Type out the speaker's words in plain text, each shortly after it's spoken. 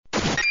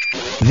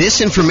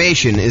This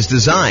information is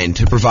designed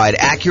to provide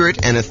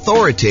accurate and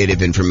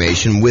authoritative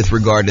information with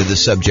regard to the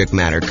subject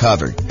matter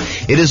covered.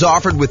 It is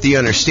offered with the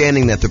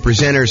understanding that the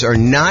presenters are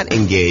not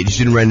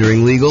engaged in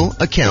rendering legal,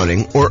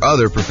 accounting, or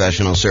other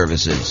professional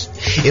services.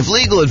 If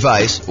legal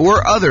advice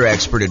or other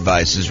expert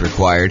advice is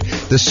required,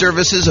 the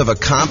services of a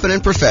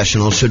competent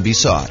professional should be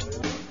sought.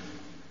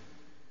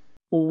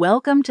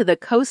 Welcome to the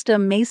Costa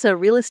Mesa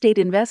Real Estate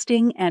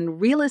Investing and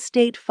Real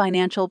Estate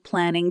Financial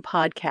Planning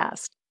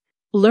Podcast.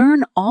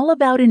 Learn all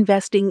about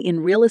investing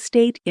in real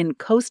estate in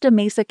Costa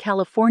Mesa,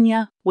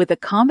 California, with a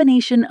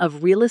combination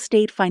of real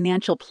estate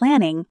financial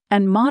planning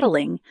and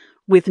modeling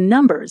with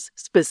numbers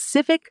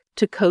specific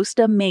to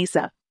Costa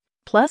Mesa,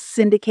 plus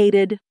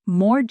syndicated,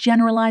 more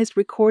generalized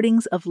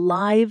recordings of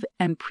live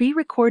and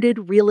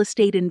pre-recorded real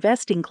estate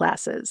investing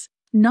classes,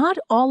 not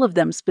all of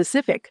them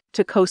specific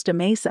to Costa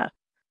Mesa.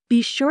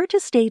 Be sure to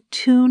stay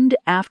tuned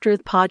after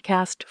the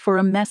podcast for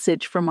a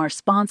message from our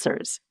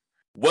sponsors.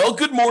 Well,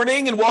 good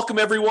morning and welcome,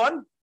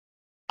 everyone.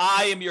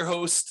 I am your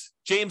host,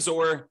 James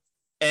Orr,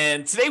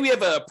 and today we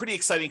have a pretty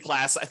exciting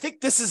class. I think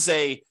this is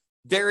a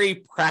very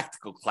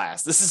practical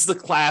class. This is the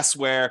class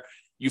where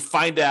you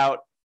find out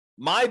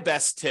my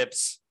best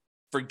tips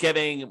for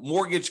getting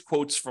mortgage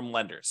quotes from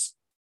lenders.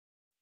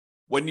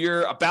 When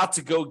you're about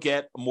to go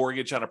get a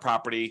mortgage on a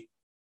property,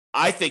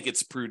 I think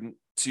it's prudent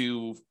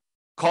to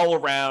call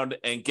around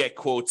and get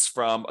quotes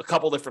from a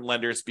couple different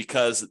lenders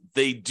because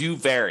they do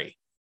vary.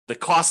 The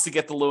cost to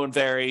get the loan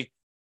vary.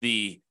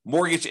 The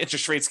mortgage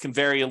interest rates can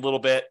vary a little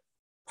bit,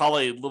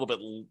 probably a little bit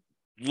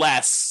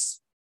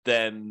less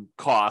than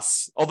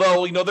costs.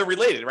 Although, they're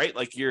related, right?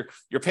 Like you're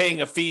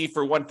paying a fee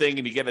for one thing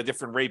and you get a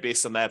different rate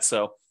based on that.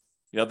 So,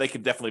 they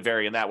can definitely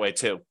vary in that way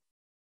too.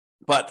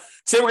 But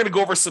today we're going to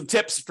go over some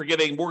tips for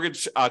getting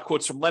mortgage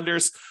quotes from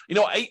lenders.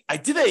 I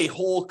did a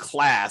whole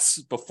class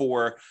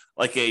before,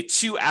 like a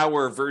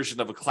 2-hour version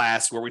of a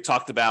class where we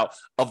talked about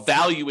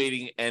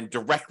evaluating and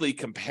directly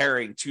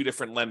comparing 2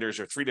 different lenders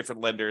or 3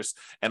 different lenders.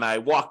 And I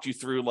walked you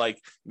through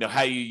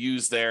how you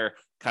use their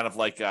kind of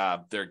like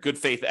their good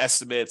faith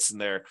estimates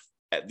and their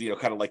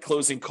kind of like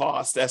closing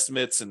cost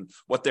estimates and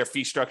what their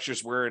fee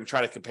structures were and try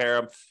to compare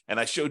them. And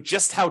I showed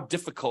just how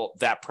difficult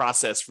that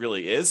process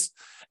really is.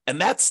 And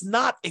that's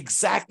not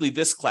exactly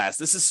this class.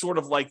 This is sort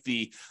of like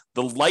the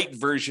light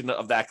version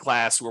of that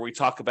class where we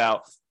talk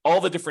about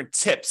all the different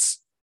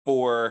tips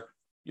for,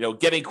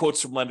 getting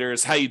quotes from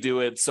lenders, how you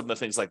do it, some of the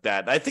things like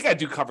that. And I think I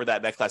do cover that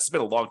in that class. It's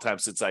been a long time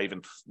since I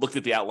even looked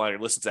at the outline or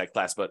listened to that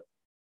class, but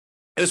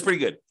it was pretty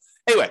good.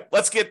 Anyway,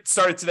 let's get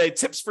started today.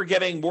 Tips for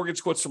getting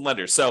mortgage quotes from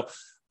lenders. So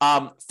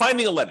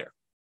finding a lender.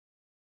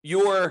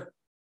 Your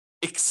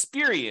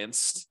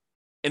experienced,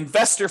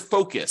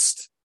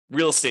 investor-focused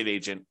real estate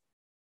agent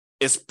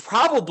is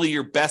probably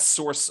your best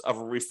source of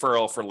a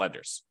referral for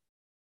lenders.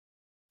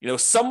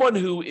 Someone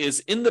who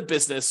is in the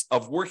business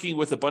of working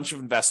with a bunch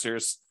of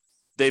investors,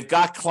 they've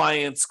got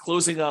clients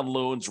closing on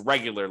loans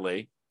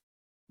regularly.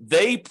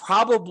 They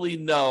probably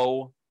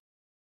know,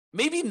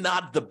 maybe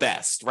not the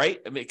best, right?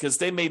 Because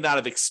they may not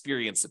have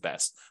experienced the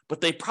best,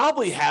 but they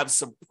probably have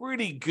some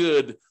pretty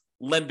good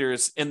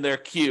lenders in their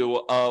queue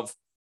of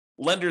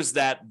lenders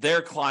that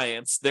their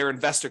clients, their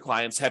investor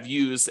clients have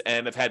used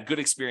and have had good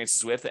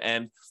experiences with.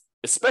 And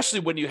especially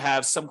when you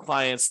have some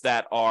clients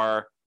that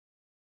are,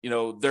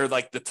 they're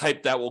like the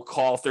type that will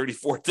call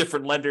 34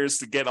 different lenders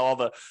to get all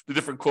the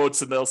different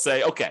quotes. And they'll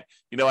say, okay,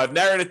 I've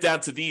narrowed it down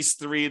to these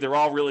 3. They're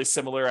all really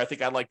similar. I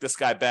think I like this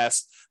guy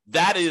best.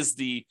 That is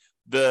the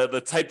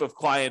type of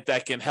client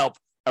that can help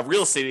a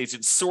real estate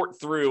agent sort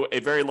through a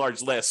very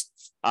large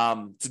list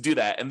to do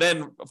that. And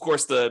then, of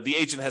course, the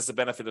agent has the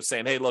benefit of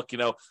saying, hey, look,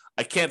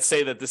 I can't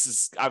say that this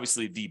is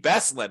obviously the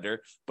best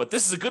lender, but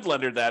this is a good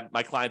lender that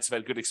my clients have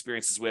had good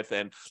experiences with,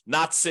 and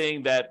not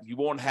saying that you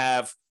won't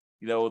have,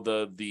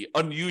 the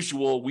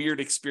unusual, weird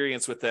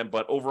experience with them,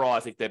 but overall,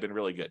 I think they've been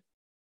really good.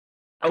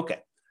 Okay.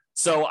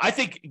 So I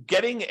think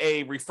getting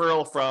a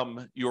referral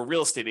from your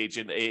real estate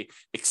agent, a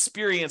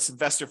experienced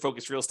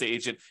investor-focused real estate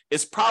agent,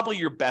 is probably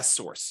your best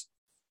source.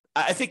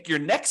 I think your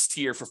next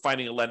tier for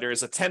finding a lender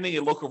is attending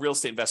a local real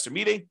estate investor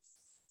meeting,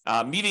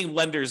 meeting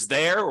lenders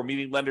there or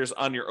meeting lenders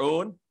on your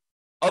own,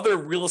 other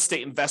real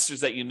estate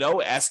investors that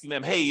asking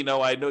them, hey,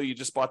 I know you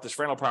just bought this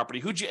rental property.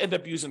 Who'd you end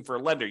up using for a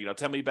lender?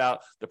 Tell me about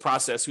the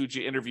process. Who'd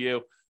you interview?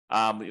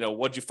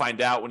 What'd you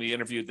find out when you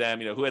interviewed them?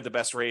 Who had the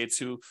best rates?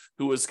 Who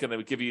was going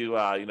to give you,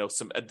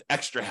 some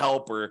extra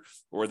help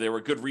or they were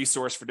a good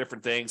resource for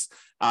different things.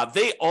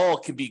 They all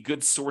can be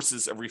good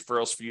sources of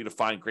referrals for you to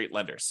find great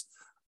lenders.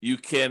 You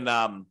can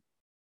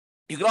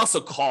also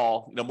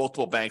call,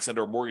 multiple banks and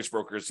or mortgage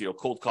brokers,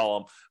 cold call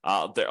them.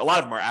 A lot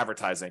of them are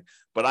advertising,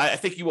 but I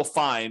think you will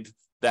find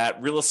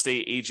that real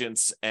estate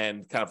agents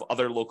and kind of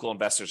other local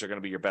investors are going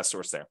to be your best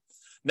source there.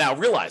 Now,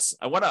 realize,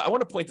 I want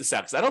to point this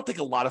out because I don't think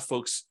a lot of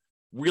folks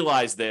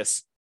realize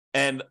this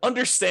and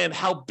understand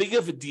how big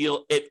of a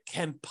deal it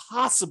can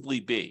possibly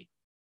be.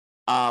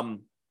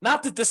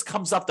 Not that this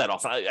comes up that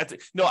often.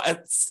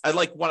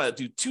 I want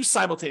to do 2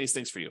 simultaneous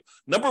things for you.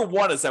 Number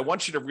one is I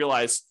want you to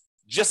realize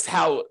just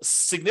how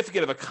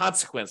significant of a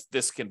consequence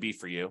this can be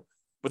for you.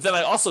 But then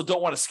I also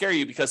don't want to scare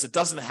you because it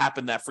doesn't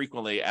happen that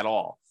frequently at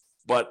all.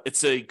 But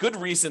it's a good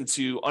reason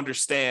to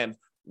understand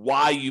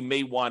why you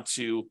may want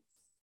to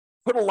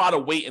put a lot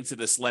of weight into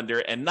this lender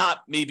and not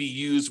maybe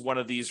use one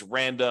of these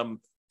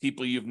random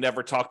people you've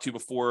never talked to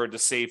before to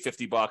save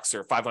 $50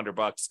 or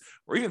 $500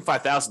 or even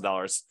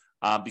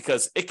 $5,000,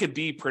 because it could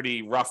be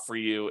pretty rough for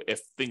you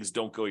if things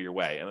don't go your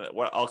way. And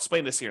I'll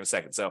explain this here in a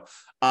second. So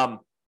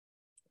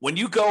when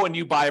you go and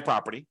you buy a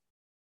property,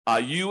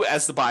 you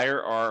as the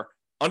buyer are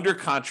under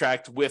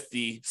contract with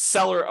the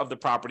seller of the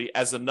property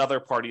as another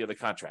party of the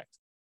contract.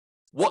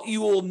 What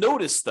you will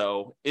notice,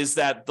 though, is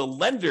that the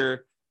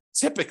lender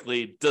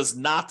typically does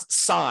not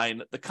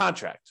sign the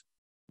contract.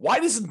 Why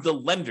doesn't the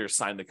lender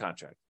sign the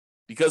contract?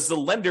 Because the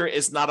lender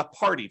is not a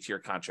party to your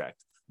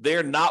contract.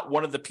 They're not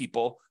one of the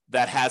people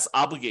that has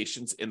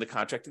obligations in the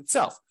contract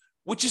itself,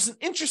 which is an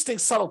interesting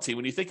subtlety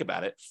when you think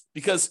about it,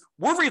 because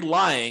we're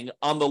relying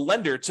on the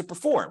lender to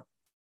perform,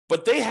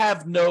 but they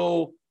have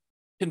no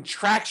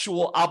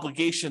contractual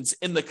obligations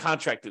in the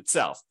contract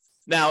itself.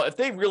 Now, if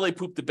they really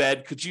poop the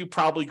bed, could you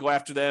probably go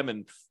after them?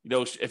 And,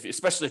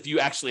 especially if you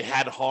actually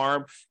had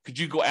harm, could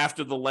you go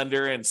after the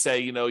lender and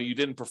say, you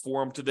didn't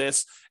perform to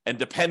this? And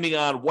depending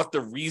on what the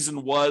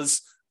reason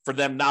was for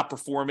them not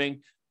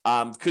performing,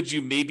 could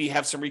you maybe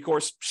have some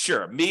recourse?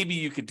 Sure, maybe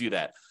you could do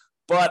that.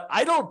 But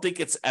I don't think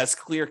it's as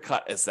clear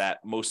cut as that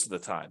most of the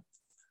time.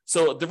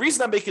 So the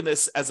reason I'm making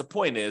this as a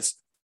point is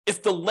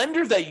if the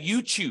lender that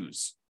you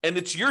choose, and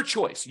it's your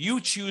choice,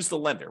 you choose the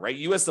lender, right?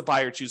 You as the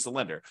buyer choose the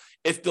lender.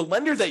 If the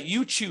lender that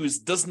you choose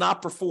does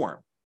not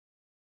perform,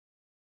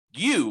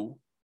 you,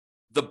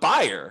 the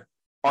buyer,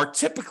 are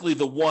typically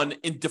the one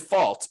in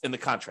default in the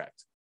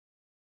contract.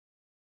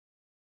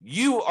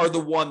 You are the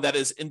one that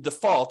is in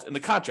default in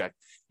the contract.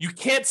 You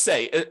can't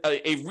say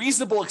a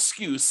reasonable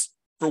excuse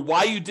for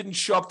why you didn't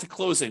show up to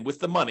closing with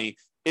the money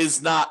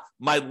is not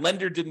my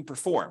lender didn't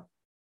perform,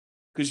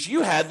 because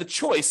you had the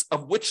choice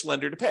of which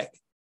lender to pick.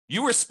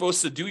 You were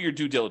supposed to do your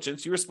due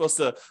diligence. You were supposed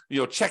to,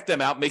 check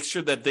them out, make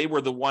sure that they were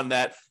the one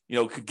that,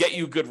 could get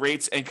you good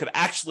rates and could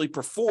actually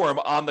perform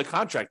on the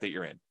contract that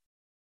you're in.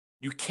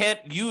 You can't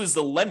use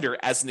the lender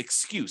as an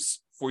excuse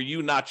for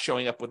you not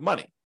showing up with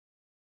money.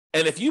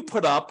 And if you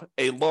put up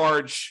a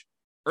large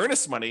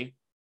earnest money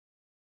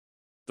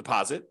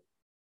deposit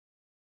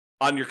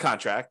on your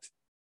contract,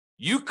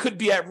 you could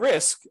be at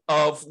risk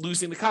of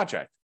losing the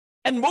contract.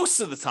 And most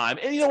of the time,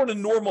 and in a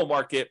normal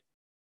market,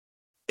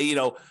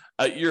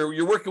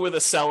 you're working with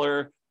a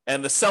seller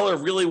and the seller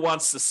really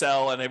wants to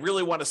sell and they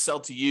really want to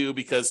sell to you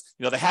because,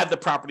 they had the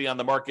property on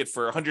the market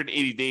for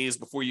 180 days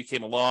before you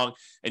came along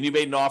and you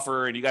made an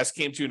offer and you guys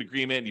came to an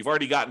agreement and you've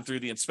already gotten through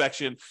the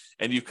inspection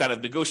and you've kind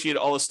of negotiated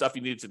all the stuff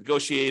you needed to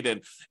negotiate.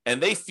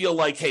 And they feel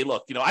like, hey,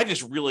 look, I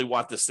just really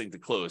want this thing to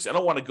close. I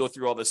don't want to go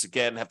through all this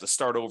again, have to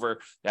start over.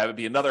 That would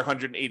be another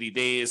 180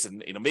 days.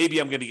 And, maybe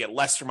I'm going to get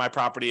less for my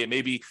property and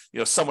maybe,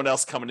 someone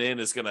else coming in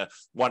is going to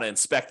want to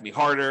inspect me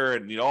harder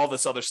and, all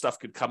this other stuff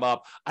could come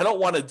up. I don't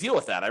want to deal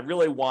with that. I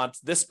really want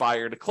this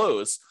buyer to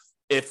close.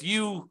 If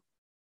you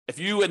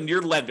and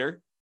your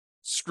lender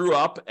screw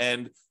up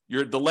and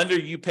the lender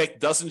you pick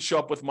doesn't show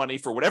up with money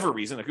for whatever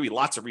reason, there could be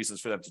lots of reasons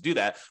for them to do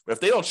that, but if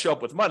they don't show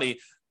up with money,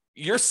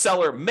 your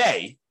seller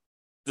may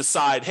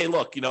decide, hey,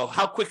 look,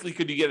 how quickly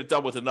could you get it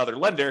done with another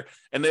lender?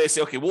 And they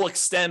say, okay, we'll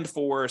extend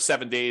for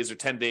 7 days or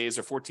 10 days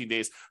or 14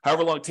 days,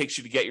 however long it takes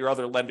you to get your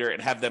other lender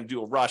and have them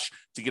do a rush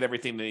to get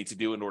everything they need to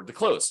do in order to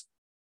close.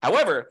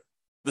 However,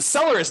 the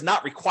seller is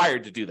not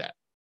required to do that.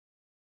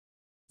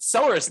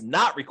 Seller is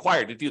not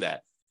required to do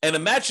that. And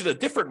imagine a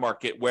different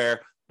market where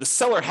the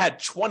seller had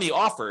 20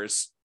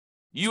 offers,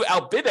 you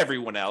outbid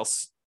everyone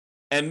else,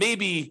 and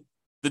maybe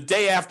the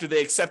day after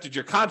they accepted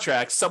your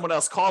contract, someone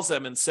else calls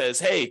them and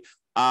says, hey,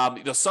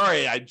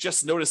 sorry, I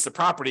just noticed the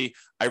property.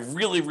 I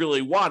really,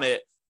 really want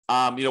it.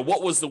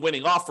 What was the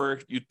winning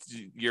offer?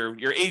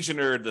 Your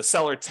agent or the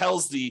seller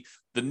tells the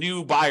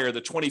new buyer,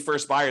 the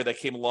 21st buyer that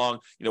came along,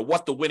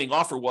 what the winning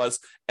offer was.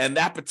 And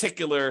that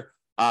particular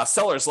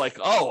seller's like,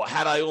 oh,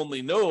 had I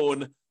only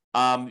known,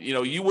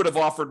 you would have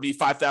offered me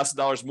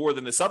 $5,000 more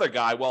than this other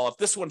guy. Well, if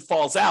this one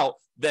falls out,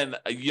 then,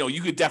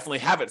 you could definitely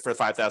have it for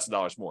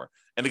 $5,000 more.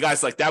 And the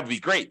guy's like, that would be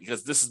great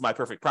because this is my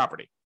perfect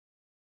property.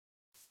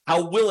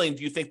 How willing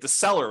do you think the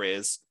seller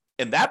is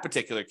in that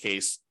particular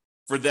case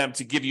for them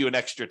to give you an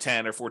extra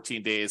 10 or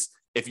 14 days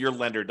if your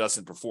lender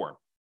doesn't perform?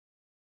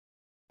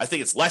 I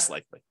think it's less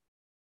likely.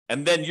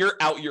 And then you're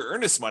out your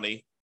earnest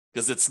money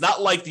because it's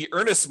not like the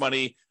earnest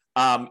money,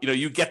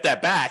 you get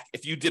that back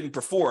if you didn't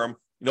perform,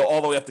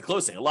 all the way up to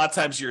closing. A lot of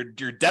times your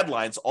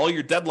deadlines, all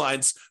your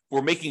deadlines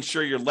for making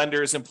sure your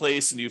lender is in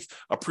place and you've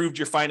approved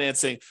your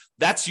financing,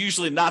 that's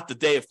usually not the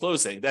day of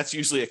closing. That's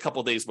usually a couple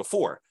of days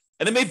before.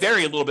 And it may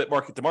vary a little bit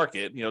market to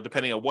market,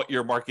 depending on what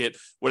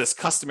is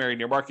customary in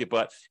your market.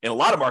 But in a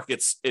lot of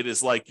markets, it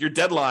is like your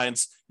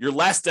deadlines, your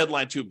last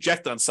deadline to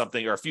object on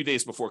something are a few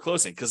days before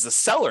closing because the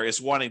seller is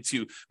wanting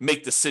to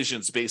make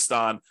decisions based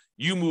on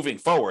you moving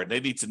forward. They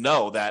need to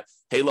know that,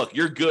 hey, look,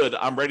 you're good.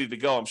 I'm ready to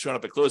go. I'm showing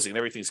up at closing and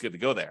everything's good to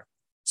go there.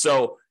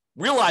 So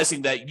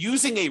realizing that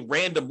using a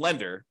random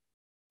lender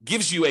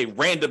gives you a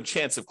random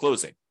chance of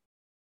closing.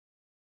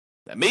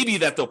 That may be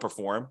that they'll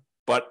perform,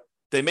 but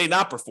they may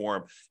not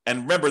perform.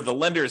 And remember, the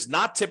lender is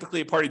not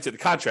typically a party to the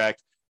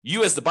contract.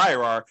 You as the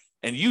buyer are,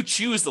 and you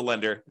choose the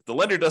lender. If the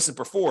lender doesn't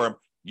perform,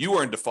 you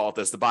are in default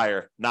as the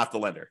buyer, not the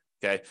lender.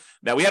 Okay.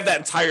 Now we have that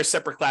entire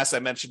separate class I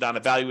mentioned on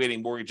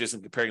evaluating mortgages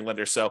and comparing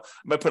lenders. So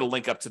I'm going to put a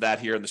link up to that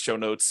here in the show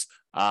notes,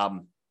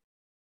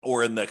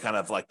 or in the kind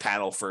of like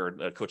panel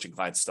for coaching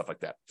clients, stuff like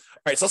that.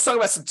 All right. So let's talk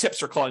about some tips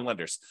for calling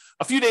lenders.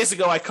 A few days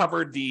ago, I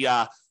covered the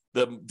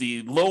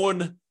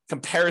loan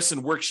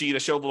comparison worksheet. I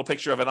showed a little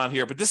picture of it on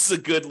here, but this is a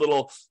good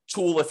little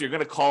tool if you're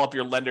going to call up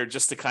your lender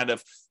just to kind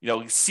of,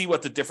 see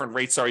what the different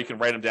rates are. You can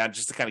write them down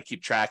just to kind of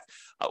keep track,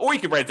 or you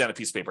can write it down on a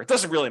piece of paper. It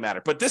doesn't really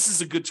matter, but this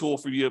is a good tool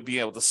for you to be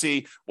able to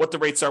see what the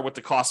rates are, what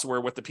the costs were,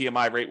 what the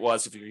PMI rate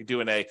was, if you're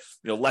doing a,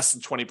 less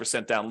than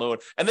 20% down loan,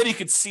 and then you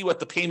can see what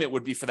the payment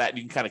would be for that. And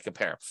you can kind of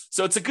compare.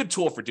 So it's a good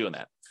tool for doing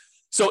that.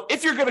 So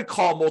if you're going to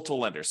call multiple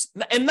lenders,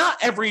 and not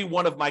every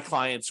one of my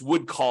clients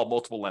would call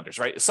multiple lenders,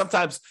 right?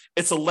 Sometimes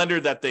it's a lender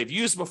that they've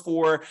used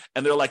before,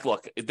 and they're like,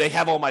 look, they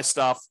have all my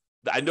stuff.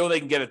 I know they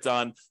can get it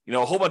done.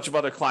 A whole bunch of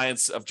other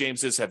clients of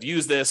James's have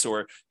used this,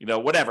 or,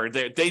 whatever.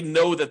 They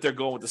know that they're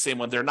going with the same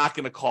one. They're not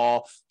going to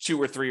call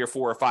 2 or 3 or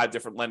 4 or 5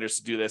 different lenders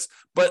to do this.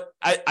 But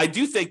I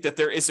do think that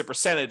there is a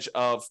percentage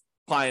of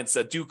clients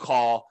that do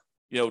call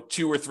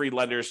 2 or 3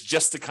 lenders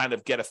just to kind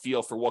of get a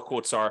feel for what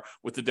quotes are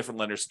with the different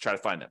lenders to try to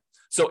find them.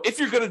 So if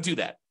you're going to do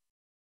that,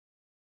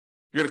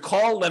 you're going to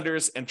call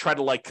lenders and try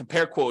to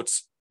compare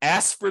quotes,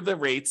 ask for the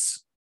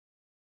rates,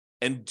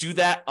 and do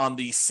that on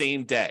the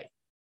same day.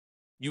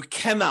 You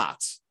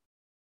cannot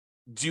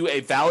do a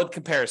valid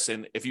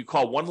comparison if you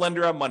call one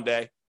lender on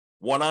Monday,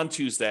 one on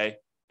Tuesday,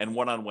 and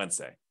one on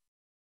Wednesday.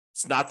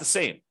 It's not the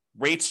same.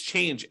 Rates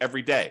change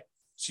every day.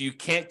 So you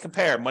can't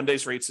compare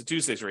Monday's rates to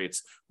Tuesday's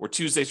rates, or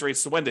Tuesday's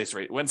rates to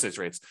Wednesday's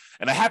rates.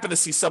 And I happen to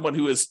see someone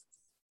who is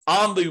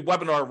on the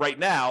webinar right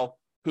now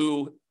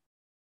who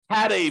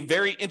had a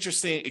very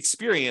interesting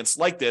experience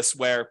like this,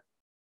 where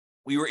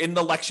we were in the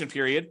election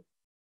period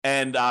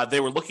and they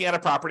were looking at a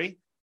property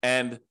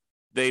and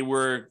they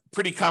were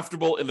pretty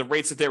comfortable in the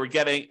rates that they were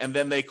getting. And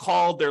then they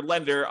called their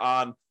lender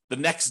on the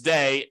next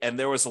day, and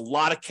there was a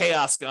lot of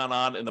chaos going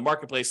on in the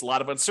marketplace, a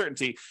lot of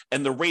uncertainty,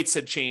 and the rates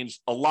had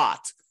changed a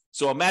lot.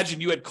 So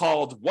imagine you had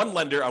called one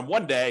lender on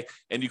one day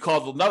and you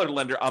called another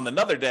lender on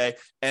another day,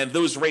 and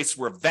those rates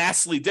were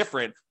vastly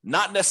different,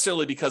 not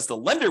necessarily because the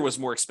lender was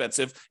more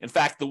expensive. In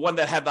fact, the one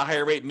that had the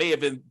higher rate may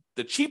have been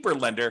the cheaper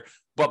lender,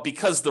 but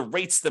because the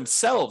rates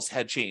themselves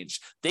had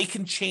changed. They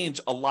can change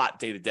a lot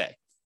day to day.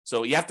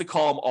 So you have to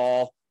call them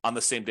all on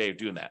the same day of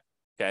doing that.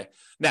 Okay.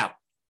 Now,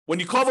 when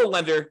you call the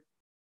lender,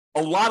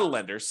 a lot of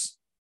lenders,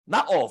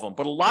 not all of them,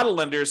 but a lot of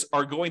lenders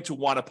are going to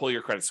want to pull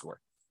your credit score.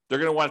 They're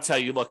going to want to tell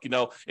you, look,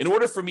 in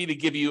order for me to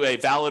give you a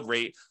valid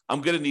rate,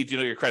 I'm going to need to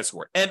know your credit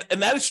score. And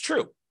that is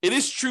true. It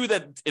is true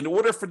that in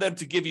order for them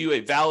to give you a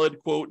valid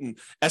quote and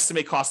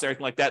estimate cost and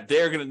everything like that,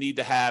 they're going to need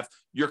to have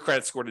your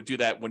credit score to do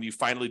that when you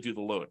finally do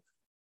the loan.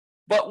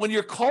 But when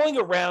you're calling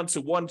around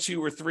to 1,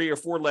 2, or 3 or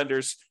 4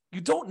 lenders, you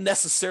don't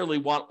necessarily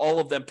want all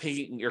of them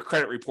paying your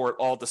credit report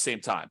all at the same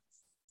time.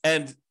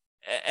 And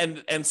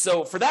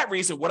so for that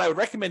reason, what I would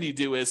recommend you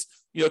do is,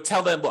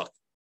 tell them, look,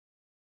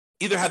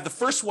 either have the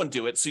first one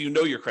do it so you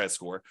know your credit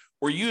score,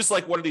 or use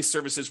one of these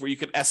services where you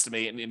can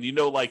estimate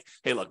and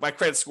hey, look, my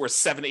credit score is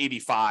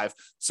 785.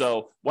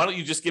 So why don't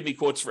you just give me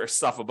quotes for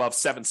stuff above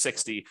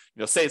 760?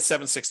 Say it's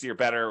 760 or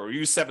better, or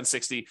use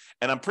 760.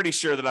 And I'm pretty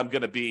sure that I'm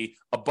going to be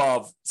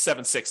above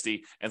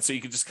 760. And so you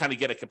can just kind of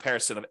get a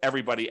comparison of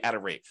everybody at a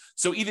rate.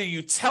 So either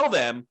you tell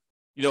them,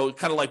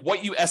 kind of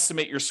what you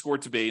estimate your score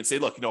to be, and say,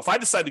 look, if I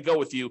decide to go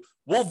with you,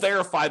 we'll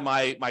verify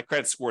my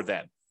credit score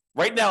then.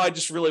 Right now, I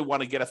just really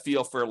want to get a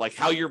feel for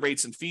how your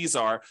rates and fees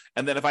are.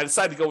 And then if I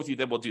decide to go with you,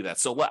 then we'll do that.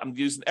 So I'm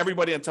using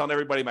everybody and telling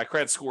everybody my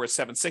credit score is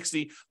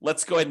 760.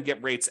 Let's go ahead and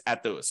get rates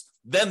at those.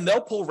 Then they'll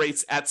pull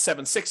rates at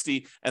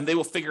 760, and they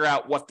will figure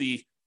out what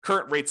the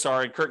current rates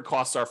are and current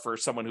costs are for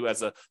someone who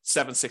has a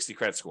 760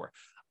 credit score.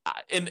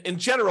 In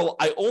general,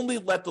 I only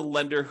let the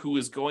lender who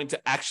is going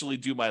to actually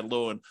do my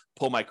loan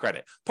pull my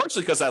credit,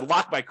 partially because I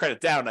lock my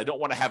credit down. I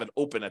don't want to have it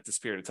open at this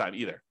period of time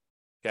either.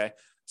 Okay.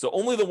 So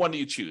only the one that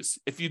you choose.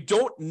 If you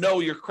don't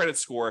know your credit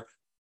score,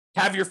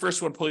 have your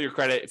first one pull your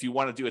credit if you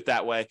want to do it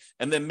that way.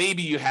 And then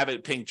maybe you have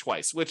it pinged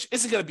twice, which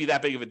isn't going to be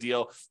that big of a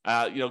deal.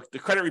 The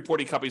credit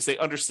reporting companies, they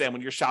understand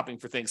when you're shopping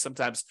for things,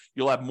 sometimes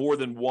you'll have more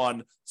than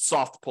one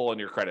soft pull on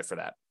your credit for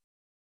that.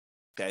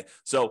 Okay.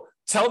 So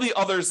tell the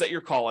others that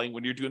you're calling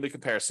when you're doing the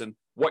comparison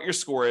what your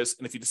score is.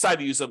 And if you decide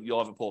to use them, you'll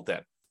have it pulled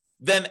then.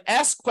 Then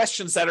ask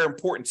questions that are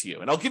important to you.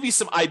 And I'll give you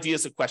some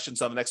ideas of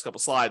questions on the next couple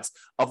slides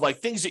of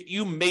things that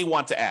you may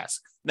want to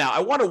ask. Now,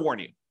 I want to warn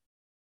you.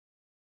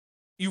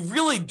 You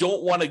really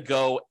don't want to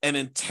go and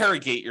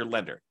interrogate your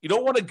lender. You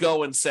don't want to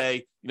go and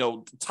say,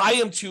 tie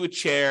them to a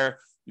chair,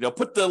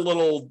 put the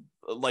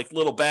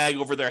little bag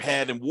over their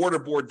head and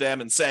waterboard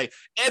them and say,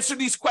 answer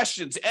these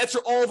questions, answer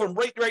all of them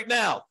right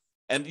now.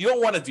 And you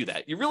don't want to do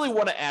that. You really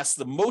want to ask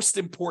the most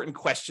important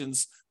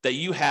questions that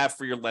you have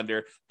for your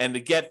lender and to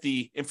get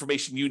the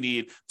information you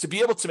need to be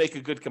able to make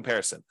a good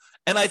comparison.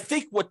 And I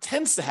think what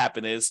tends to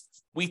happen is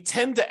we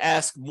tend to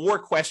ask more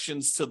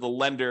questions to the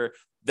lender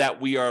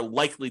that we are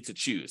likely to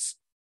choose.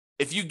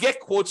 If you get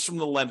quotes from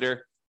the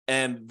lender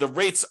and the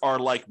rates are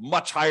like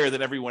much higher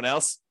than everyone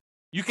else,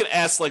 you can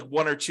ask like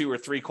 1 or 2 or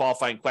 3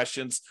 qualifying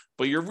questions,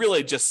 but you're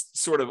really just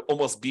sort of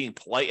almost being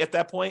polite at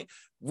that point.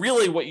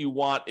 Really what you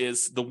want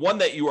is the one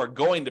that you are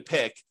going to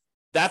pick.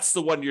 That's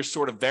the one you're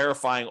sort of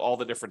verifying all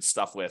the different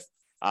stuff with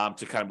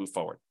to kind of move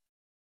forward.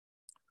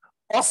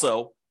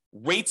 Also,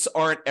 rates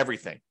aren't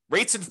everything.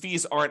 Rates and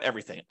fees aren't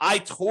everything. I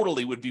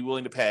totally would be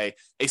willing to pay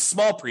a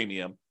small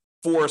premium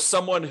for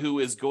someone who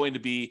is going to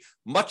be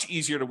much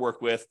easier to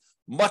work with,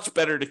 much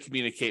better to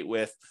communicate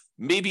with,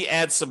 maybe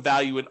add some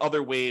value in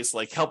other ways,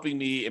 like helping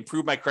me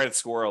improve my credit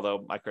score,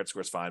 although my credit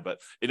score is fine. But,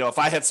 if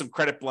I had some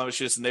credit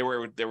blemishes and they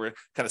were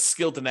kind of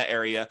skilled in that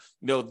area,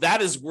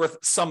 that is worth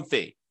some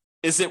fee.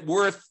 Is it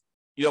worth,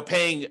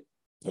 paying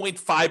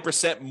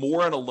 0.5%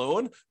 more on a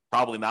loan?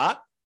 Probably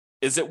not.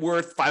 Is it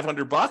worth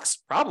 $500?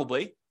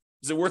 Probably.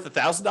 Is it worth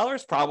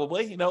 $1,000?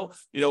 Probably.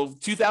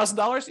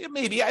 $2,000? Yeah,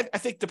 maybe. I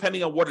think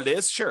depending on what it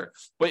is, sure.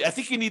 But I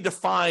think you need to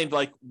find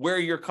like where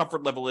your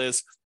comfort level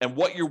is and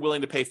what you're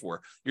willing to pay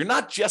for. You're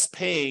not just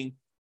paying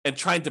and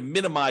trying to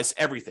minimize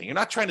everything. You're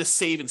not trying to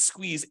save and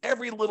squeeze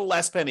every little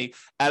last penny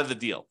out of the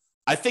deal.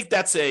 I think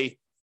that's a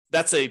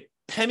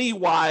penny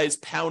wise,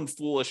 pound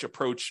foolish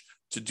approach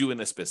to doing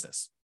this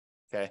business.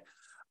 Okay.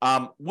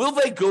 Will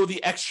they go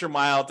the extra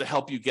mile to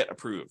help you get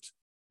approved?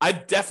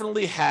 I've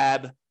definitely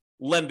had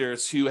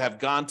lenders who have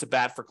gone to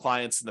bat for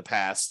clients in the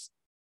past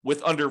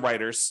with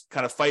underwriters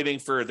kind of fighting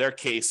for their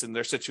case and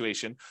their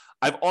situation.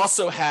 I've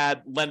also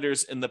had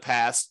lenders in the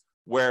past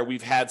where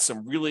we've had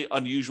some really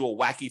unusual,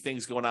 wacky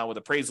things going on with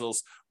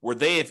appraisals where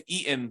they have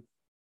eaten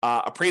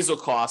appraisal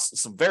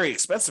costs, some very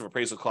expensive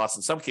appraisal costs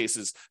in some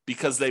cases,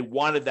 because they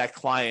wanted that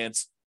client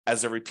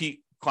as a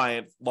repeat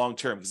client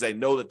long-term because they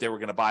know that they were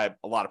going to buy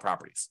a lot of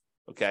properties.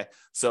 Okay.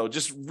 So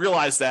just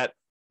realize that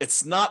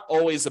it's not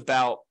always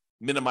about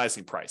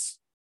minimizing price.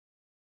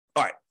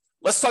 All right,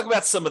 let's talk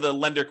about some of the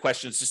lender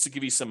questions just to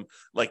give you some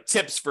like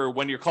tips for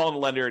when you're calling a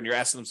lender and you're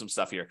asking them some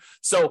stuff here.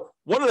 So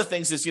one of the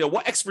things is,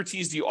 what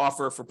expertise do you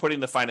offer for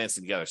putting the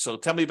financing together? So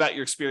tell me about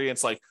your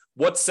experience, like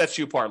what sets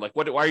you apart? Like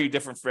why are you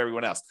different from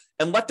everyone else?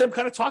 And let them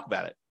kind of talk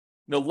about it.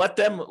 Let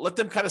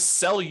them kind of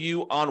sell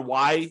you on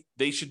why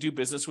they should do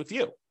business with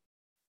you.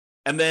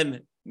 And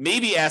then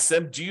maybe ask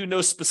them, do you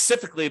know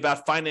specifically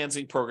about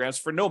financing programs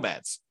for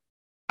nomads?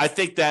 I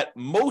think that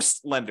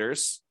most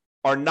lenders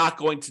are not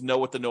going to know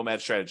what the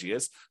nomad strategy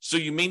is. So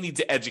you may need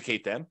to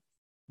educate them.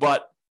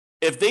 But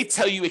if they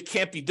tell you it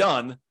can't be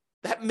done,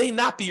 that may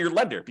not be your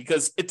lender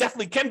because it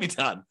definitely can be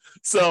done.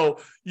 So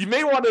you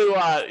may want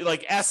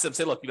to ask them,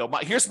 say, look,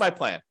 here's my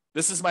plan.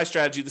 This is my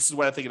strategy. This is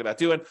what I'm thinking about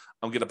doing.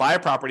 I'm going to buy a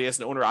property as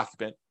an owner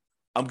occupant.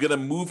 I'm going to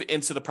move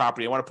into the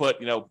property. I want to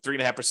put,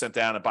 3.5%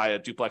 down and buy a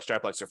duplex,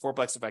 triplex, or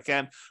fourplex if I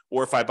can.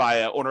 Or if I buy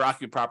an owner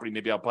occupant property,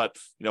 maybe I'll put,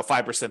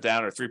 5%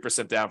 down or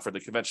 3% down for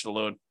the conventional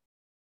loan.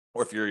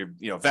 Or if you're,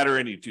 a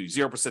veteran, you do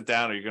 0%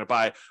 down, or you're going to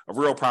buy a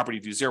rural property,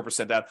 do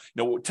 0% down.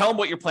 Tell them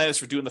what your plan is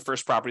for doing the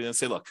first property, and then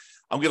say, look,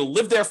 I'm going to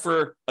live there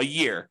for a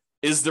year.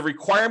 Is the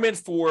requirement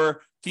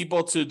for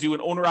people to do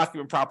an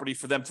owner-occupant property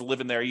for them to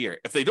live in there a year?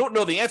 If they don't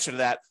know the answer to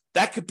that,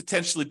 that could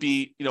potentially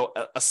be,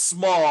 a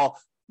small,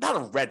 not a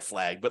red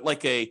flag, but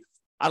like a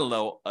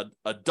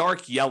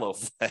dark yellow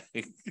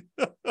flag.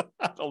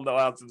 I don't know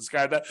how to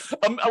describe that.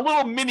 A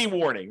little mini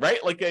warning,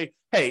 right? Like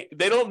hey,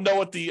 they don't know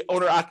what the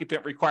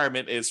owner-occupant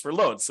requirement is for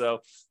loans,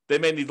 so they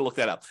may need to look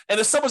that up. And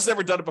if someone's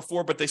never done it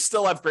before, but they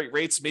still have great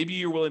rates, maybe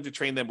you're willing to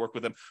train them, work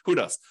with them. Who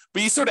knows?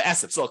 But you sort of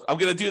ask them, so look, I'm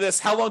going to do this.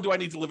 How long do I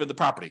need to live in the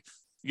property?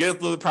 You have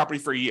to live in the property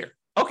for a year.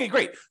 Okay,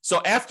 great.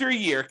 So after a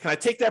year, can I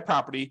take that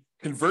property,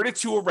 convert it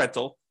to a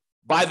rental,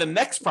 buy the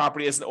next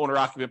property as an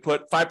owner-occupant,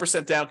 put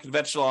 5% down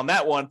conventional on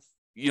that one,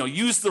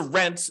 use the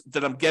rent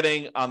that I'm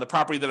getting on the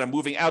property that I'm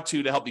moving out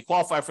to help me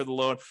qualify for the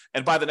loan,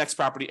 and buy the next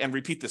property and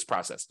repeat this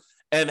process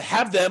and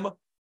have them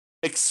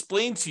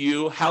explain to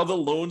you how the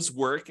loans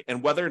work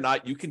and whether or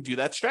not you can do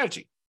that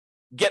strategy.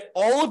 Get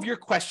all of your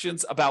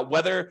questions about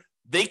whether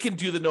they can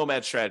do the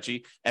nomad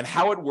strategy and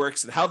how it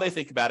works and how they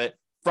think about it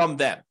from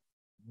them.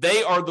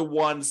 They are the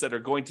ones that are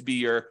going to be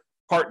your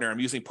partner. I'm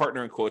using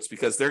partner in quotes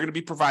because they're going to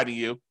be providing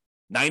you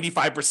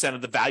 95%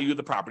 of the value of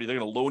the property. They're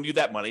going to loan you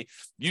that money,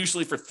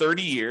 usually for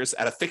 30 years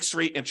at a fixed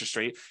rate interest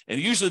rate.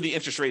 And usually the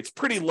interest rate's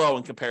pretty low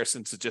in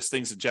comparison to just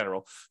things in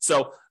general.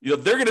 So, they're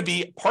going to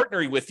be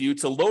partnering with you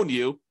to loan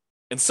you,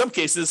 in some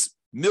cases,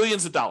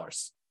 millions of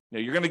dollars.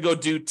 You're going to go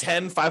do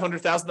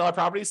 $500,000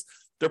 properties.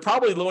 They're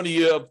probably loaning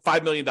you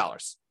 $5 million.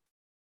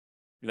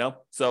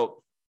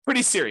 So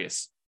pretty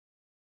serious.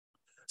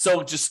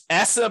 So just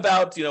ask them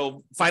about,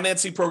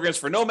 financing programs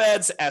for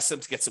nomads, ask them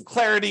to get some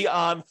clarity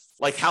on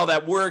like how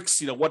that works,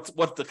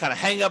 what the kind of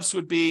hangups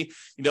would be,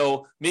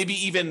 maybe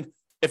even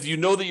if you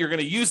know that you're going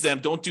to use them,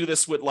 don't do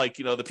this with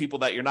the people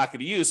that you're not going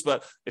to use.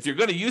 But if you're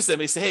going to use them,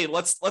 they say, hey,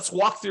 let's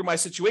walk through my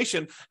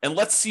situation and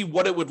let's see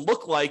what it would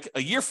look like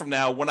a year from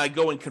now when I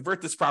go and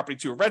convert this property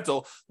to a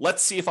rental.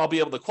 Let's see if I'll be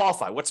able to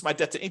qualify. What's my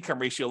debt to income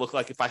ratio look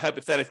like if I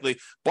hypothetically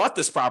bought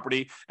this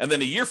property and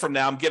then a year from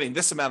now I'm getting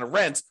this amount of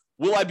rent?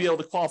 Will I be able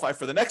to qualify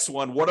for the next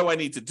one? What do I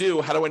need to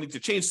do? How do I need to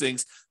change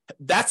things?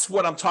 That's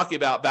what I'm talking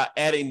about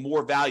adding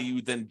more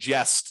value than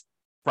just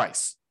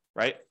price,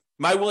 right?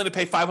 Am I willing to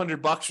pay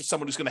 $500 for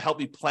someone who's going to help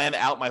me plan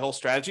out my whole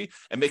strategy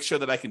and make sure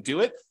that I can do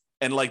it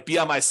and be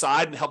on my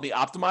side and help me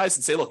optimize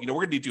and say, look, we're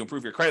going to need to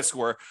improve your credit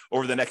score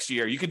over the next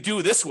year. You can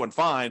do this one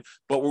fine,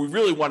 but we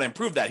really want to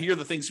improve that. Here are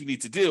the things we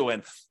need to do.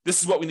 And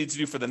this is what we need to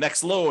do for the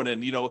next loan.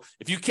 And,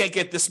 if you can't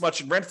get this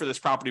much in rent for this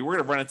property, we're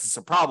going to run into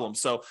some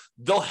problems. So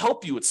they'll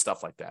help you with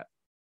stuff like that.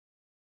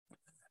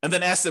 And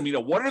then ask them,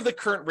 what are the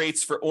current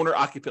rates for owner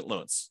occupant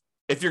loans?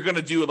 If you're going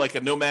to do like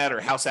a nomad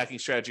or house hacking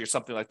strategy or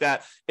something like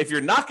that, if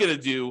you're not going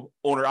to do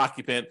owner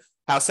occupant,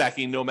 house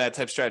hacking, nomad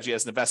type strategy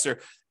as an investor,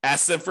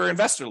 ask them for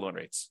investor loan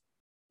rates.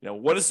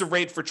 What is the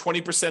rate for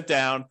 20%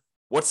 down?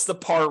 What's the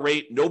par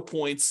rate? No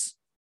points.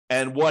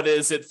 And what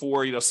is it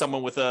for,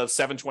 someone with a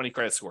 720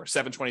 credit score,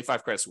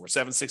 725 credit score,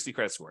 760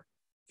 credit score?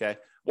 Okay.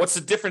 What's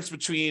the difference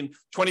between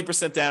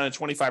 20% down and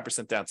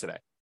 25% down today?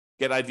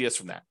 Get ideas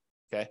from that.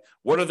 Okay.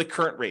 What are the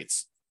current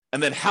rates?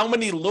 And then how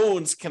many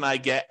loans can I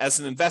get as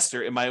an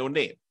investor in my own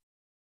name?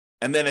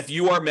 And then if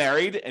you are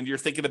married and you're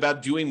thinking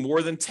about doing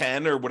more than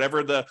 10 or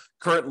whatever the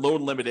current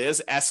loan limit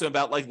is, ask them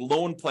about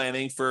loan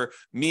planning for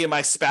me and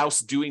my spouse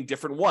doing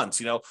different ones.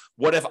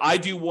 What if I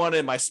do one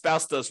and my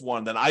spouse does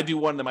one, then I do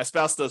one and my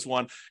spouse does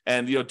one?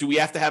 And, do we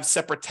have to have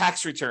separate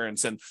tax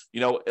returns? And,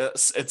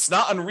 it's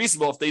not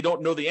unreasonable if they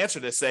don't know the answer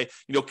to say,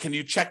 can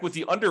you check with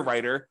the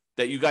underwriter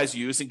that you guys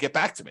use and get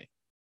back to me?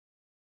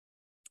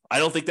 I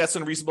don't think that's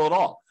unreasonable at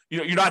all.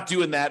 You're not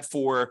doing that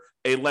for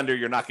a lender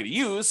you're not going to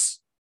use.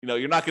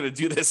 You're not going to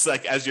do this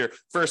as your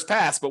first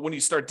pass, but when you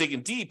start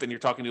digging deep and you're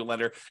talking to a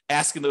lender,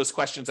 asking those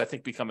questions, I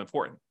think, become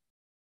important.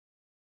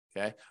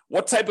 Okay.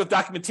 What type of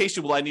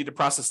documentation will I need to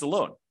process the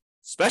loan?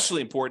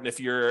 Especially important if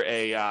you're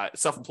a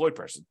self-employed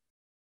person,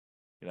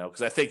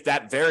 because I think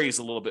that varies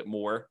a little bit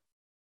more,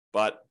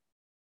 but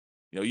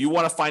you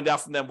want to find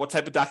out from them what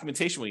type of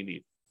documentation will you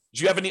need.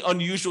 Did you have any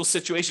unusual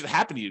situation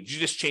happen to you? Did you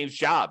just change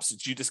jobs?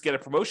 Did you just get a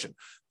promotion?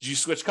 Did you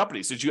switch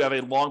companies? Did you have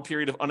a long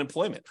period of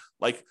unemployment?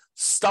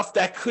 Stuff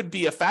that could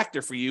be a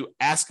factor for you,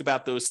 ask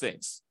about those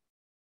things.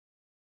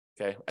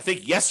 Okay. I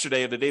think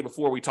yesterday or the day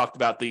before we talked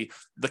about the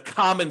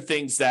common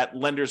things that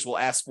lenders will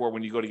ask for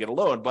when you go to get a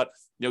loan, but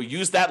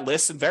use that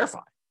list and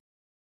verify.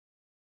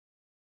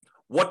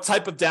 What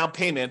type of down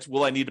payment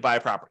will I need to buy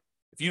a property?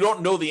 If you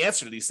don't know the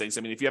answer to these things,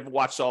 if you haven't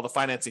watched all the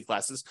financing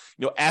classes,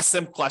 ask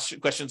them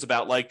questions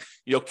about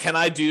can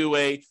I do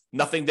a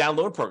nothing down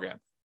loan program?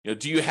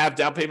 Do you have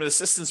down payment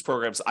assistance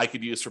programs I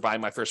could use for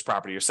buying my first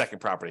property or second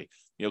property?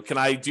 Can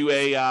I do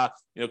a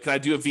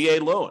VA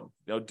loan?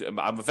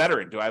 I'm a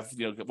veteran. Do I have,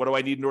 what do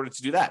I need in order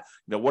to do that?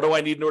 What do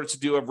I need in order to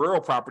do a rural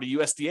property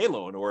USDA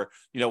loan? Or,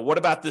 what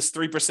about this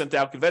 3%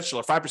 down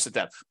conventional or 5%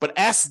 down? But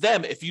ask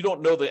them, if you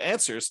don't know the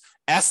answers,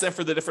 ask them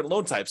for the different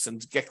loan types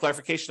and get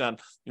clarification on,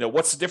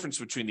 what's the difference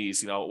between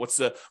these? What's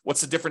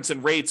the difference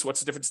in rates?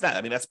 What's the difference in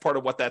that? That's part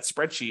of what that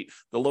spreadsheet,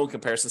 the loan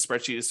comparison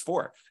spreadsheet, is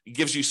for. It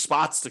gives you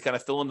spots to kind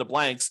of fill in the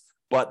blanks,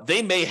 but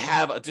they may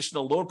have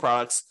additional loan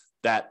products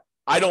that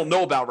I don't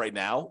know about right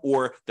now,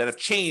 or that have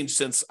changed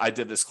since I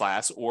did this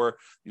class, or,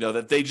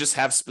 that they just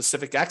have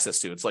specific access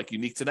to. It's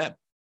unique to them.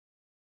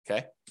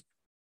 Okay.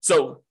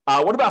 So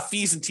what about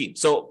fees and team?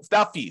 So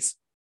about fees,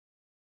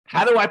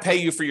 how do I pay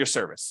you for your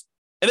service?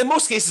 And in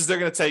most cases, they're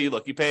going to tell you,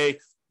 look, you pay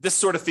this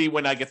sort of fee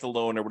when I get the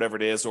loan or whatever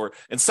it is, or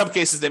in some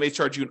cases, they may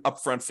charge you an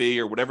upfront fee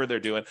or whatever they're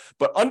doing,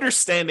 but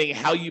understanding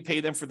how you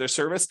pay them for their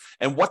service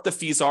and what the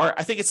fees are,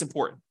 I think it's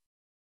important.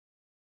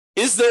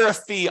 Is there a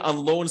fee on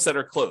loans that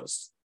are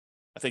closed?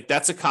 I think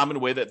that's a common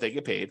way that they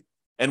get paid.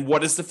 And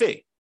what is the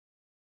fee?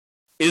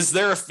 Is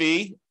there a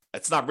fee?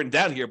 It's not written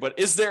down here, but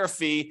is there a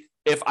fee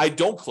if I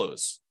don't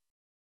close?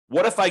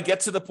 What if I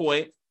get to the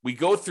point, we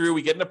go through,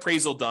 we get an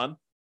appraisal done,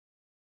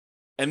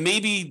 and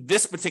maybe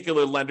this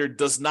particular lender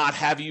does not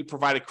have you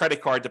provide a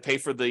credit card to pay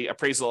for the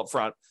appraisal up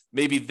front.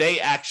 Maybe they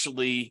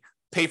actually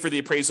pay for the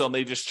appraisal and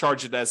they just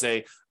charge it as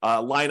a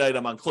line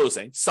item on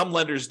closing. Some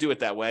lenders do it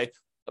that way.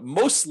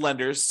 Most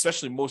lenders,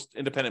 especially most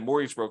independent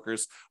mortgage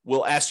brokers,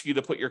 will ask you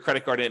to put your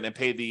credit card in and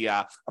pay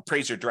the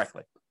appraiser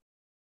directly.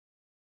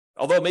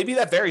 Although maybe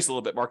that varies a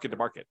little bit market to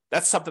market.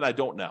 That's something I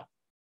don't know.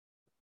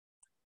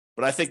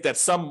 But I think that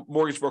some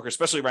mortgage brokers,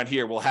 especially around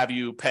here, will have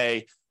you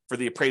pay for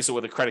the appraisal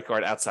with a credit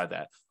card outside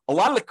that. A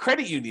lot of the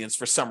credit unions,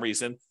 for some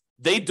reason,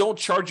 they don't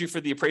charge you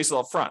for the appraisal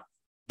up front.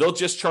 They'll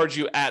just charge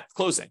you at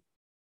closing.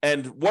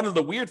 And one of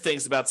the weird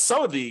things about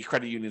some of the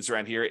credit unions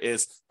around here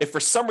is if for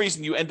some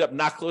reason you end up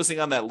not closing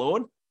on that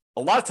loan,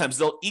 a lot of times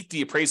they'll eat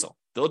the appraisal.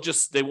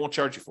 They won't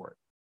charge you for it.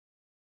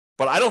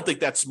 But I don't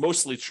think that's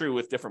mostly true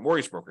with different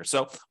mortgage brokers.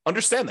 So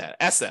understand that.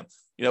 Ask them,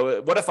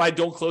 what if I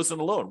don't close on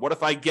the loan? What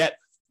if I get,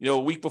 a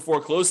week before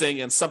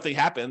closing and something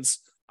happens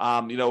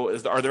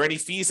Are there any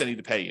fees I need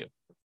to pay you?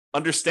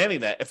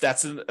 Understanding that if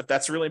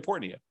that's really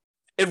important to you.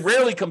 It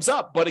rarely comes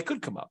up, but it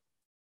could come up.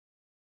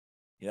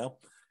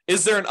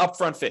 Is there an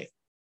upfront fee?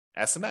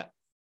 Ask them that.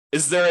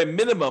 Is there a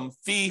minimum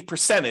fee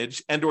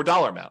percentage and or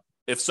dollar amount?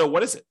 If so,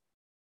 what is it?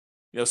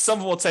 Some of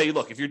them will tell you,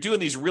 look, if you're doing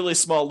these really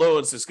small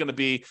loans, it's going to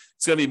be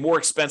more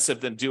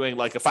expensive than doing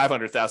like a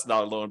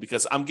 $500,000 loan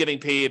because I'm getting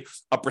paid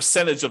a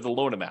percentage of the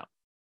loan amount.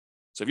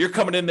 So if you're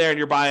coming in there and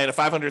you're buying a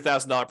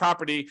 $500,000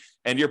 property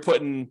and you're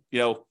putting,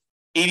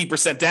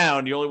 80%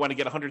 down, you only want to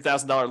get a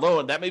 $100,000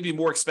 loan, that may be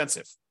more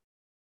expensive.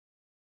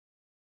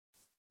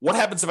 What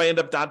happens if I end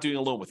up not doing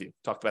a loan with you?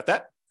 Talked about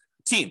that.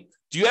 Team,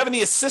 do you have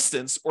any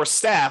assistants or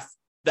staff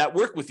that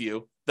work with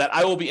you that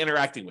I will be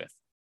interacting with?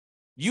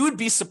 You would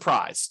be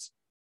surprised.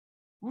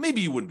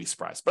 Maybe you wouldn't be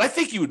surprised, but I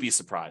think you would be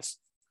surprised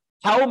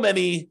how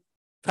many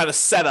kind of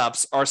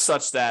setups are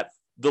such that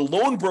the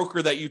loan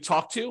broker that you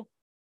talk to,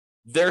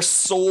 their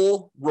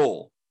sole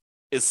role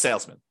is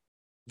salesman.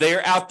 They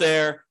are out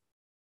there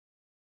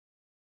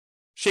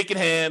shaking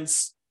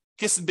hands,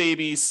 kissing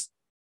babies,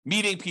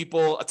 meeting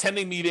people,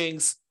 attending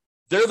meetings.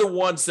 They're the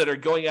ones that are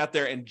going out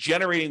there and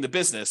generating the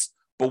business.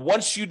 But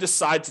once you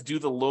decide to do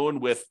the loan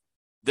with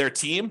their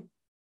team,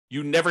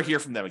 you never hear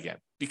from them again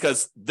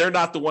because they're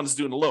not the ones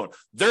doing the loan.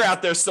 They're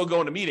out there still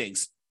going to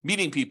meetings,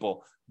 meeting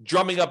people,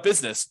 drumming up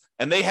business,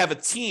 and they have a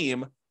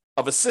team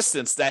of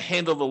assistants that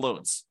handle the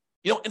loans.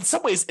 In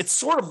some ways, it's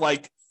sort of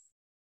like,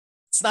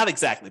 it's not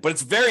exactly, but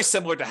it's very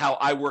similar to how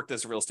I worked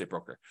as a real estate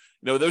broker.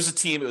 There's a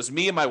team, it was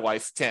me and my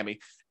wife, Tammy,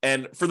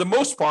 and for the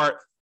most part,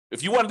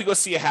 if you wanted to go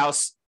see a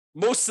house,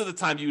 most of the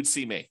time you would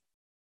see me.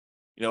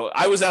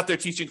 I was out there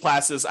teaching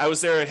classes. I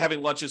was there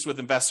having lunches with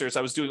investors.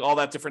 I was doing all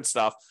that different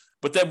stuff.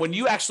 But then when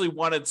you actually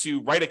wanted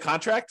to write a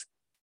contract,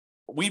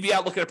 we'd be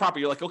out looking at a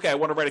property. You're like, okay, I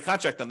want to write a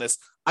contract on this.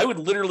 I would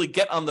literally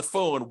get on the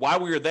phone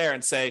while we were there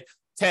and say,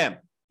 Tam,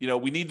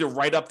 we need to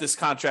write up this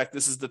contract.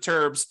 This is the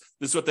terms.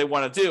 This is what they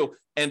want to do.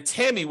 And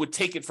Tammy would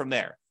take it from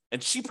there.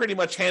 And she pretty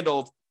much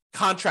handled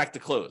contract to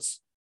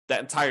close, that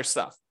entire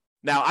stuff.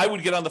 Now, I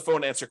would get on the phone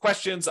and answer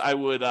questions. I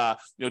would,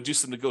 do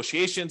some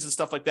negotiations and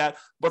stuff like that.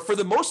 But for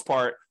the most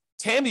part,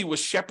 Tammy was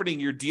shepherding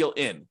your deal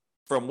in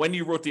from when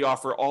you wrote the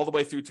offer all the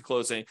way through to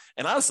closing,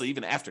 and honestly,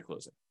 even after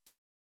closing.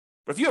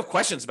 But if you have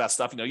questions about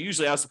stuff,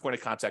 usually I was the point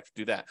of contact to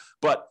do that.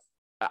 But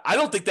I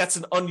don't think that's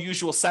an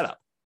unusual setup.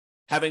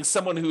 Having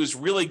someone who's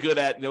really good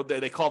at,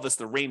 they call this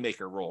the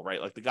rainmaker role,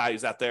 right? Like the guy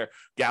who's out there,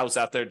 gal who's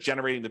out there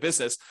generating the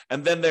business.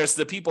 And then there's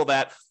the people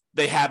that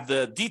they have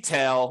the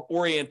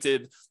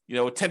detail-oriented,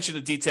 attention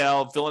to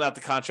detail, filling out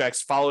the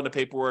contracts, following the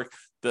paperwork,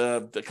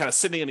 the kind of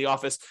sitting in the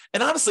office.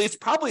 And honestly, it's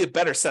probably a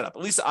better setup.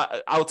 At least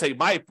I will tell you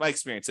my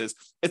experience is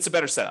it's a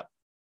better setup.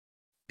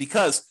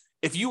 Because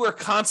if you are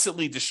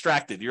constantly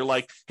distracted, you're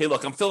like, hey,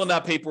 look, I'm filling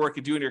out paperwork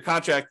and doing your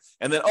contract.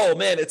 And then, oh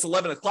man, it's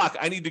 11 o'clock.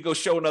 I need to go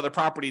show another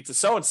property to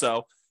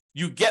so-and-so.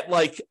 You get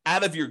like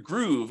out of your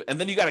groove and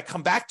then you got to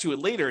come back to it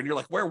later. And you're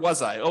like, where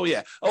was I? Oh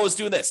yeah. Oh, I was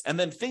doing this. And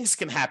then things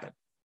can happen.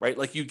 Right?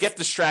 Like you get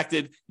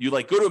distracted, you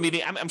like go to a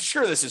meeting. I'm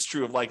sure this is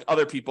true of like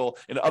other people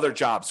in other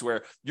jobs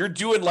where you're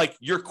doing like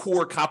your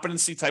core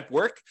competency type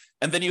work.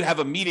 And then you have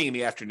a meeting in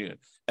the afternoon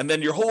and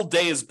then your whole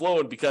day is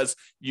blown because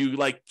you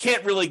like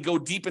can't really go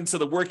deep into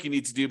the work you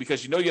need to do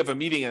because you have a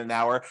meeting in an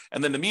hour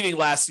and then the meeting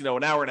lasts,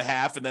 an hour and a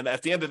half. And then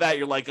at the end of that,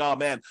 you're like, oh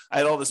man, I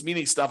had all this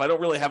meeting stuff. I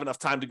don't really have enough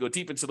time to go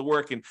deep into the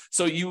work. And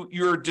so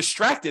you're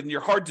distracted and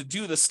you're hard to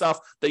do the stuff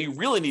that you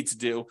really need to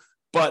do.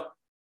 But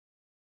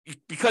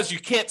because you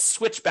can't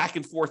switch back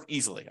and forth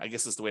easily, I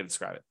guess is the way to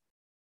describe it.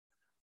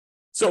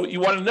 So you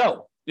want to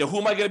know, who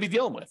am I going to be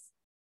dealing with?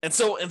 And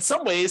so in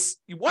some ways,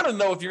 you want to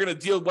know if you're going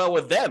to deal well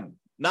with them,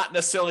 not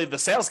necessarily the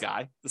sales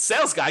guy. The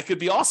sales guy could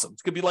be awesome.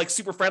 It could be like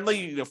super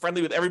friendly,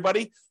 friendly with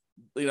everybody,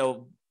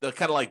 the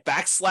kind of like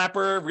back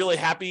slapper, really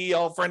happy,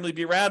 all friendly to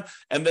be around.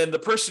 And then the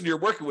person you're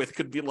working with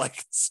could be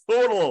like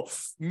total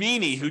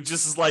meanie who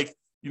just is like,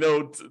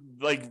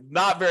 like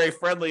not very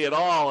friendly at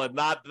all and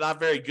not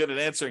very good at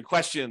answering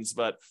questions,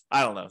 but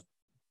I don't know.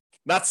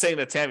 Not saying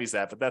that Tammy's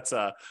that, but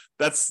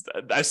that's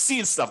I've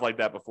seen stuff like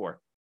that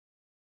before.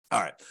 All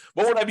right.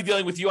 What would I be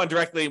dealing with you on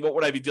directly? And what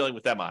would I be dealing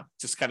with them on?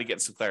 Just kind of getting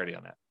some clarity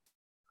on that.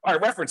 All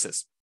right.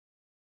 References.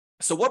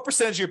 So what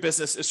percentage of your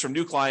business is from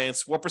new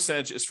clients? What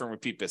percentage is from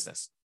repeat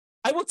business?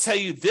 I will tell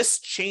you this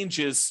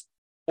changes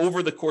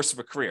over the course of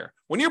a career.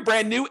 When you're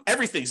brand new,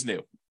 everything's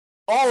new.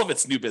 All of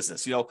it's new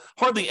business,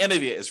 hardly any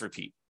of it is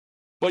repeat.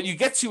 But you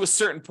get to a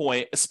certain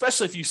point,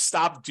 especially if you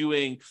stop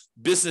doing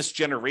business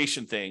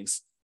generation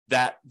things,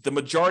 that the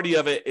majority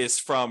of it is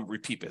from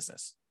repeat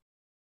business.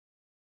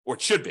 Or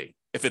it should be.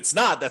 If it's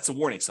not, that's a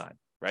warning sign,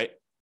 right?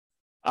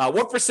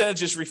 What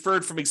percentage is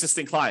referred from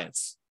existing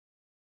clients?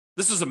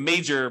 This was a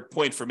major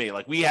point for me.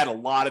 Like we had a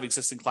lot of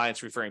existing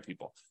clients referring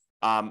people.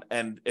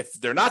 And if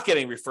they're not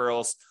getting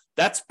referrals,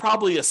 that's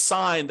probably a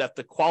sign that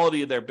the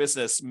quality of their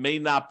business may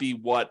not be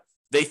what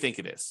they think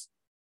it is,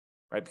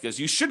 right? Because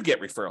you should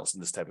get referrals in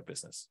this type of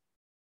business.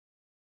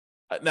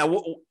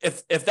 Now,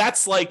 if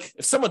that's like,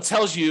 if someone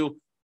tells you,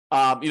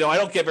 I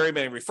don't get very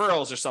many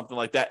referrals or something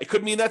like that, it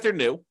could mean that they're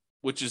new,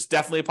 which is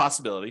definitely a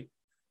possibility.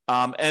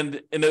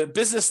 And in a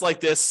business like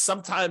this,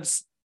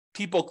 sometimes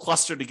people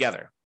cluster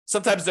together.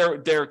 Sometimes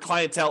their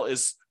clientele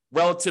is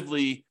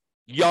relatively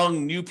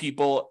young, new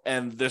people,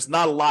 and there's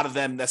not a lot of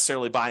them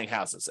necessarily buying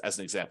houses, as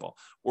an example.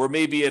 Or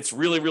maybe it's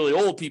really, really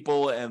old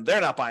people and they're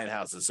not buying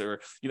houses.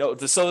 Or,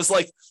 so it's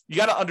like, you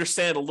got to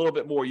understand a little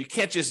bit more. You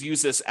can't just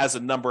use this as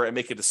a number and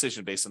make a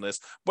decision based on this,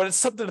 but it's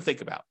something to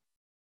think about.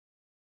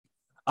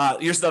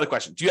 Here's another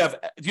question. Do you have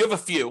a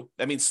few,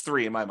 that means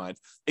 3 in my mind,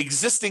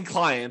 existing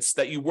clients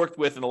that you worked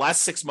with in the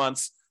last 6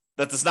 months?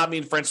 That does not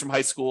mean friends from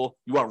high school.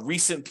 You want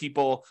recent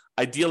people,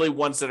 ideally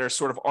ones that are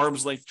sort of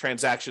arm's length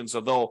transactions,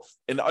 although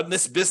in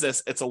this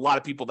business, it's a lot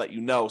of people that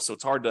so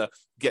it's hard to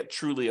get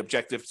truly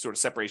objective sort of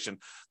separation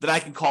that I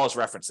can call as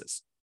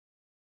references.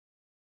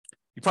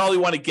 You probably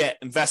want to get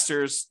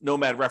investors,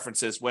 nomad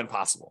references when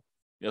possible.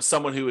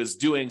 Someone who is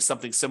doing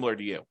something similar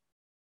to you.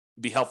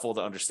 It'd be helpful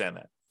to understand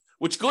that.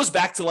 Which goes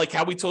back to like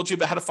how we told you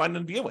about how to find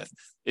them to begin with.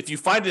 If you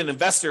find an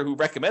investor who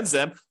recommends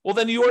them, well,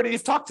 then you already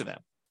have talked to them.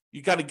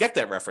 You got to get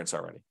that reference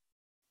already.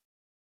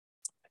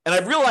 And I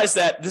realized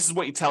that this is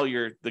what you tell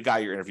the guy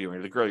you're interviewing,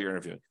 or the girl you're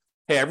interviewing.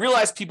 Hey, I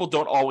realize people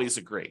don't always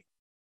agree.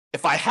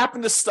 If I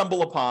happen to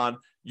stumble upon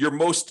your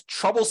most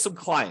troublesome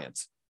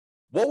client,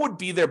 what would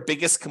be their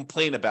biggest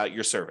complaint about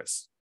your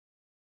service?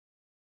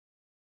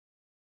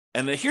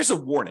 And then here's a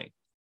warning.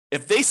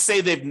 If they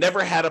say they've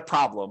never had a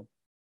problem,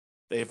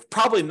 they've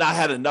probably not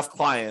had enough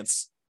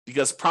clients,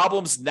 because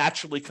problems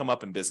naturally come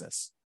up in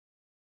business.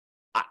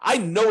 I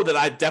know that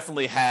I've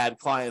definitely had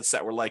clients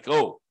that were like,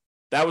 oh,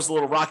 that was a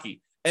little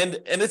rocky.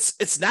 And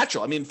it's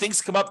natural. I mean,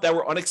 things come up that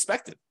were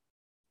unexpected.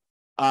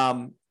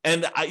 And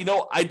I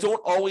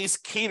don't always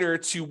cater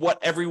to what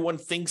everyone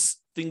thinks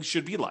things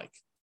should be like,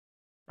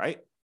 right?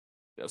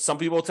 Some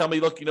people tell me,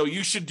 look,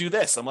 you should do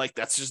this. I'm like,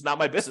 that's just not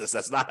my business.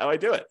 That's not how I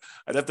do it.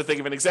 I'd have to think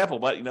of an example,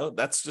 but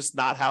that's just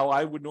not how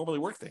I would normally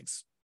work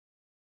things.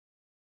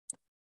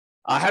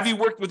 Have you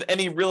worked with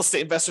any real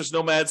estate investors,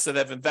 nomads that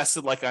have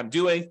invested like I'm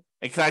doing?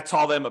 And can I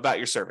tell them about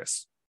your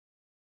service?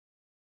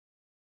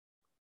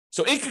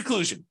 So in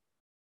conclusion,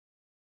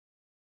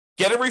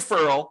 get a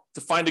referral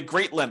to find a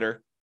great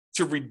lender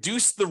to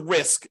reduce the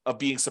risk of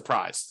being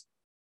surprised.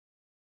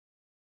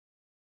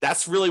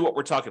 That's really what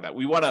we're talking about.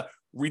 We want to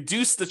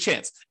reduce the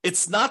chance.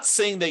 It's not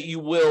saying that you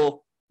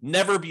will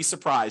never be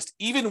surprised,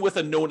 even with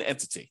a known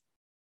entity,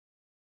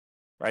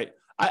 right?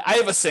 I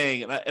have a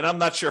saying, and I'm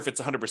not sure if it's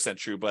 100%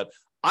 true, but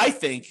I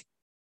think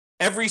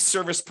every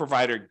service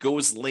provider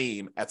goes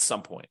lame at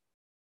some point.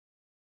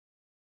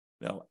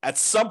 At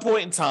some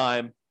point in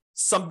time,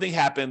 something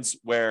happens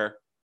where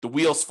the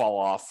wheels fall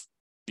off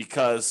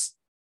because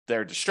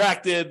they're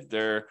distracted,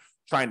 they're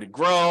trying to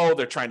grow,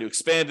 they're trying to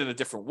expand in a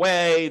different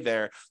way,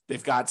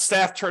 they've got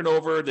staff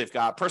turnover, they've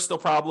got personal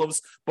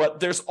problems, but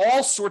there's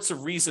all sorts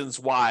of reasons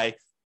why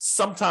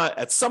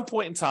at some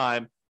point in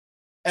time,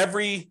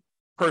 every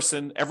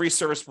person, every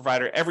service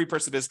provider, every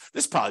person this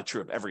is probably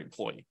true of every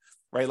employee,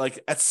 right?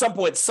 Like at some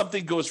point,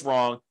 something goes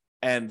wrong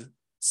and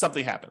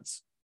something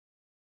happens.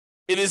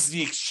 It is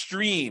the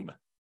extreme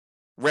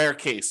rare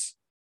case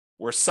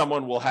where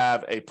someone will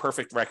have a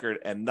perfect record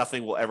and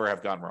nothing will ever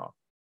have gone wrong.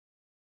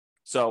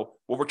 So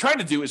what we're trying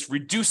to do is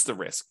reduce the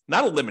risk,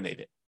 not eliminate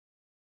it.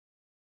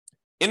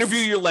 Interview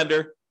your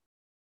lender,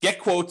 get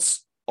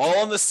quotes all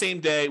on the same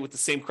day with the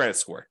same credit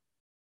score.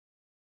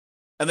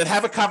 And then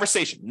have a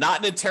conversation, not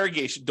an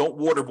interrogation. Don't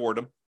waterboard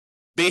them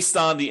based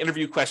on the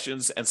interview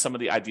questions and some of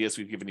the ideas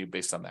we've given you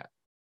based on that.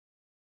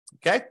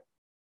 Okay?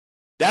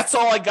 That's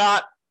all I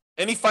got.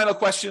 Any final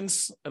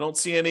questions? I don't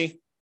see any.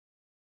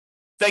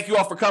 Thank you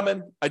all for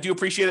coming. I do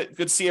appreciate it.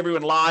 Good to see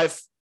everyone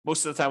live.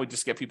 Most of the time, we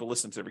just get people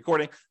listening to the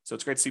recording. So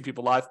it's great to see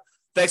people live.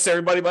 Thanks,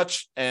 everybody,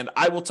 much. And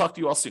I will talk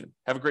to you all soon.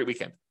 Have a great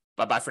weekend.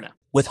 Bye-bye for now.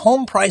 With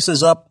home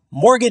prices up,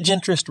 mortgage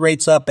interest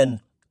rates up, and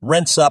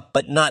rents up,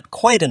 but not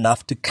quite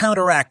enough to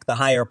counteract the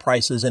higher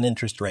prices and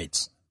interest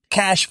rates,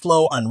 cash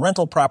flow on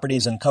rental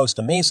properties in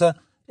Costa Mesa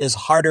is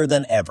harder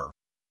than ever.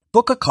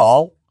 Book a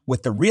call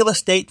with the Real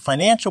Estate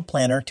Financial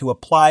Planner to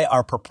apply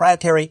our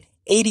proprietary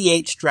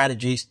 88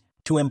 strategies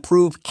to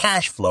improve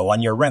cash flow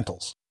on your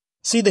rentals.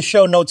 See the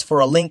show notes for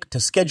a link to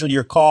schedule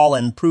your call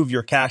and improve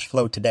your cash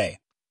flow today.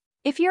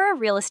 If you're a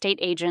real estate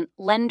agent,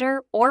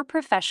 lender, or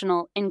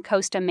professional in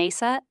Costa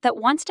Mesa that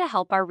wants to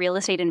help our real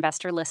estate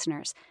investor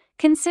listeners,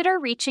 consider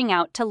reaching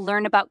out to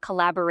learn about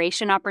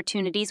collaboration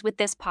opportunities with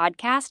this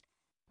podcast.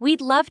 We'd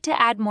love to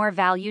add more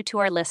value to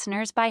our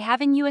listeners by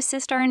having you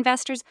assist our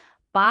investors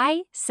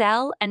buy,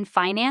 sell, and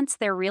finance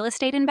their real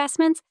estate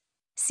investments.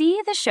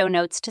 See the show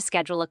notes to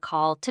schedule a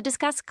call to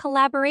discuss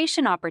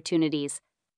collaboration opportunities.